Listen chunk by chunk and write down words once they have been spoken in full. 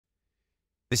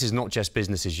This is not just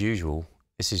business as usual.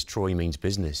 This is Troy Means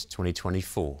Business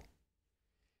 2024.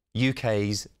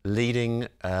 UK's leading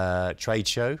trade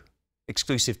show,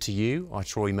 exclusive to you, our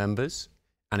Troy members,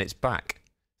 and it's back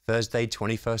Thursday,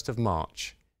 21st of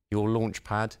March, your launch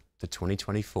pad to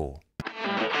 2024.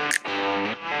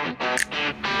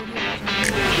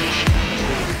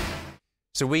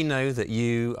 So we know that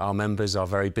you, our members, are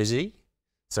very busy.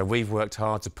 So we've worked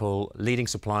hard to pull leading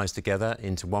suppliers together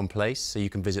into one place so you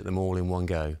can visit them all in one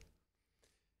go.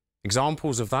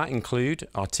 Examples of that include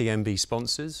our TMB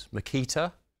sponsors,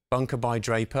 Makita, Bunker by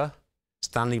Draper,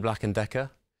 Stanley Black &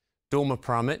 Decker, Dormer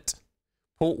Pramit,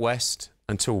 Port West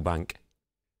and Toolbank.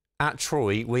 At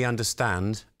Troy, we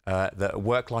understand that a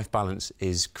work-life balance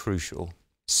is crucial.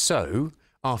 So,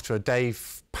 after a day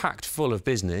packed full of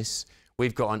business,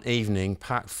 we've got an evening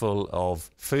packed full of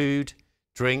food,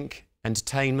 drink,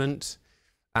 entertainment,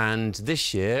 and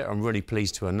this year, I'm really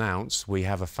pleased to announce, we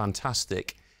have a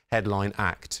fantastic headline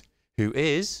act, who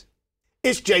is...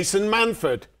 It's Jason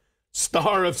Manford,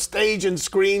 star of stage and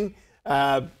screen, 8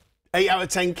 out of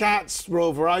 10 Cats,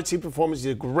 Royal Variety Performance.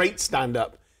 He's a great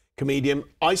stand-up comedian.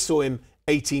 I saw him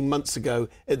 18 months ago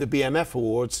at the BMF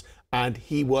Awards, and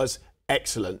he was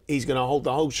excellent. He's going to hold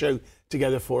the whole show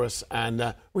together for us, and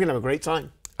we're going to have a great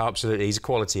time. Absolutely, he's a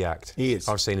quality act. He is.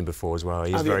 I've seen him before as well.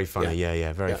 He's very funny.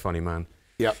 Yeah, very funny man.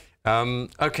 Yeah.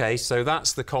 Okay, so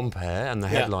that's the compare and the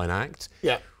headline act.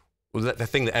 Yeah. Well, the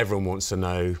thing that everyone wants to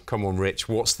know, come on, Rich,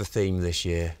 what's the theme this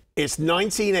year? It's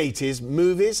 1980s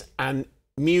movies and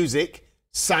music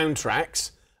soundtracks.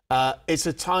 It's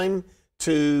a time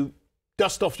to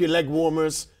dust off your leg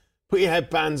warmers, put your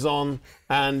headbands on,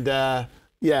 and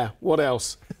yeah, what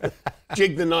else?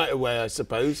 Jig the night away, I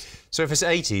suppose. So if it's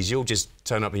 80s, you'll just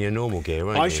turn up in your normal gear,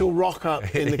 won't you? I shall rock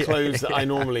up in the clothes that I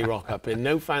normally rock up in.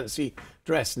 No fancy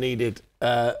dress needed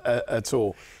at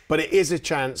all. But it is a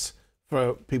chance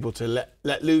for people to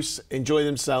let loose, enjoy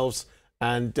themselves,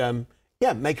 and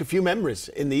yeah, make a few memories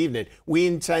in the evening. We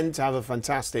intend to have a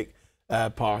fantastic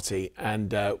party,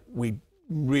 and we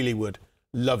really would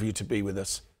love you to be with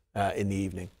us in the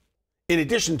evening. In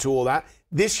addition to all that,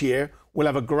 this year we'll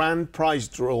have a grand prize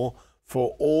draw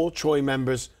for all Troy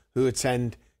members who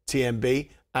attend TMB,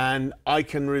 and I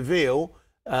can reveal,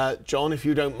 John, if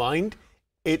you don't mind,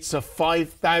 it's a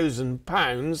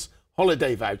 £5,000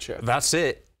 holiday voucher. That's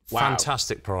it. Wow.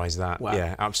 Fantastic prize, that. Wow.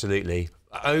 Yeah, absolutely.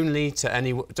 Only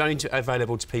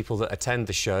available to people that attend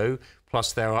the show,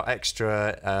 plus there are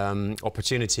extra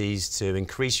opportunities to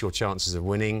increase your chances of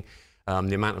winning,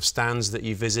 the amount of stands that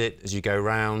you visit as you go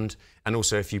round, and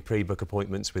also if you pre-book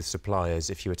appointments with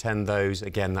suppliers. If you attend those,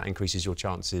 again, that increases your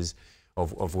chances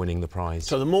of winning the prize.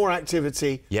 So the more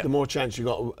activity, the more chance you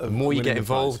got of The more you get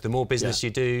involved, the more business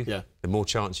you do, the more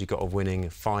chance you got of winning a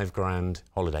 £5,000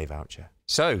 holiday voucher.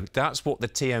 So that's what the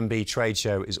TMB trade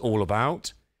show is all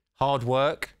about. Hard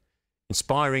work,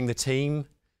 inspiring the team,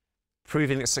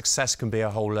 proving that success can be a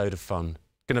whole load of fun.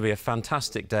 It's going to be a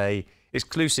fantastic day,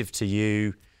 exclusive to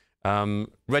you.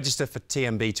 Register for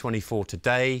TMB 24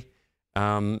 today.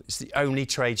 It's the only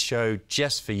trade show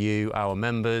just for you, our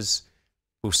members.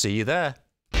 We'll see you there.